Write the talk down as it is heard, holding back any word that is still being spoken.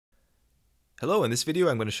Hello, in this video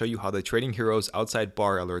I'm going to show you how the Trading Heroes outside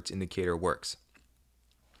bar alerts indicator works.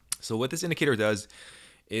 So what this indicator does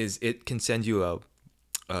is it can send you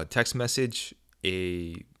a text message,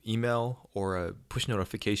 a email, or a push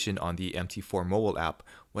notification on the MT4 mobile app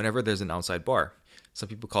whenever there's an outside bar. Some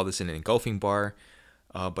people call this an engulfing bar,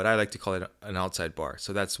 but I like to call it an outside bar.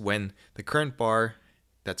 So that's when the current bar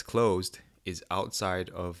that's closed is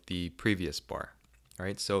outside of the previous bar. All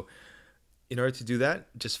right, so in order to do that,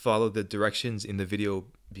 just follow the directions in the video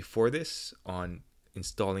before this on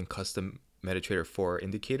installing custom MetaTrader 4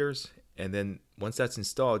 indicators. And then once that's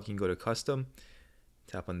installed, you can go to custom,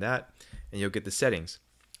 tap on that, and you'll get the settings.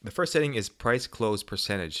 The first setting is price close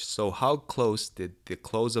percentage. So how close did the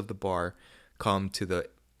close of the bar come to the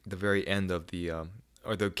very end of the,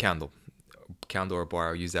 or the candle or bar,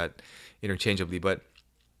 I'll use that interchangeably, but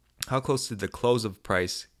how close did the close of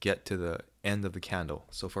price get to the end of the candle?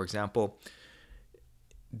 So for example,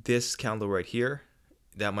 this candle right here,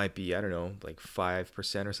 that might be, I don't know, like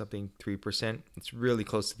 5% or something, 3%. It's really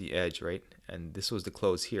close to the edge, right? And this was the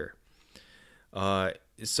close here.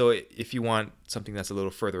 So if you want something that's a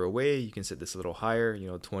little further away, you can set this a little higher,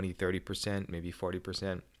 20, 30%, maybe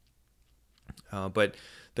 40%. But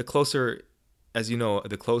the closer, as you know,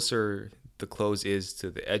 the closer the close is to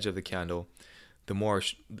the edge of the candle,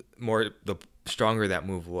 the stronger that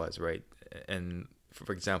move was, right? And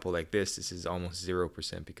for example, like this is almost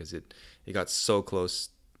 0% because it got so close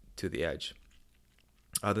to the edge.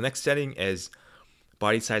 The next setting is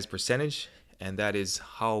body size percentage, and that is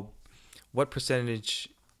what percentage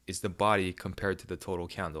is the body compared to the total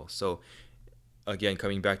candle. So again,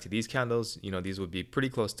 coming back to these candles, these would be pretty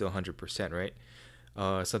close to 100%,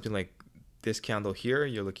 right? Something like this candle here,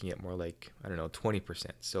 you're looking at more like, I don't know, 20%.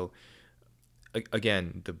 So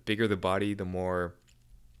again, the bigger the body, the more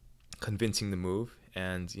convincing the move.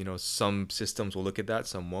 And some systems will look at that,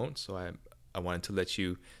 some won't. So I wanted to let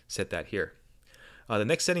you set that here. The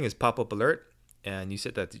next setting is pop-up alert, and you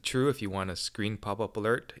set that to true if you want a screen pop-up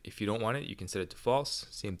alert. If you don't want it, you can set it to false.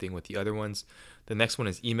 Same thing with the other ones. The next one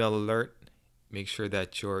is email alert. Make sure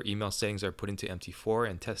that your email settings are put into MT4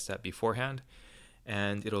 and test that beforehand,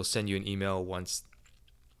 and it'll send you an email once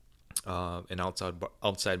an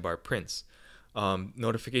outside bar prints.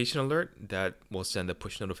 Notification alert, that will send a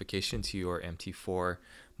push notification to your MT4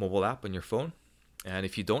 mobile app on your phone. And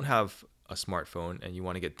if you don't have a smartphone and you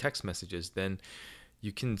want to get text messages, then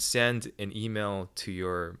you can send an email to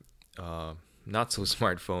your not so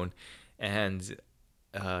smartphone, and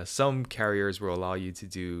some carriers will allow you to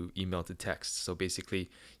do email to text. So basically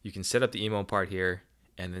you can set up the email part here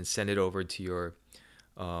and then send it over to your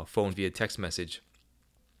phone via text message,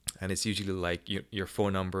 and it's usually like your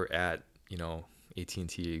phone number at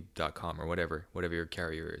AT&T.com or whatever your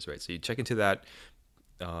carrier is, right? So you check into that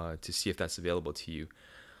to see if that's available to you.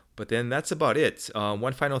 But then that's about it.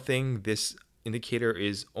 One final thing, this indicator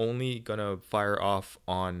is only gonna fire off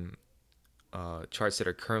on charts that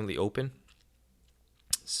are currently open.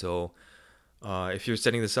 So if you're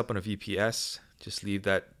setting this up on a VPS, just leave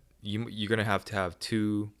that. You're gonna have to have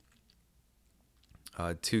two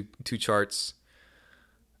charts.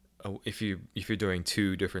 If you're doing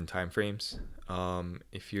two different time frames.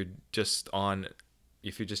 If you're just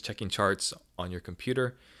checking charts on your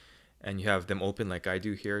computer and you have them open like I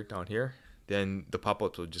do here down here, then the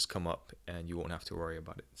pop-ups will just come up and you won't have to worry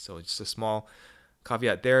about it. So it's just a small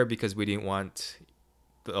caveat there because we didn't want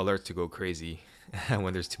the alerts to go crazy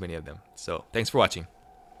when there's too many of them. So thanks for watching.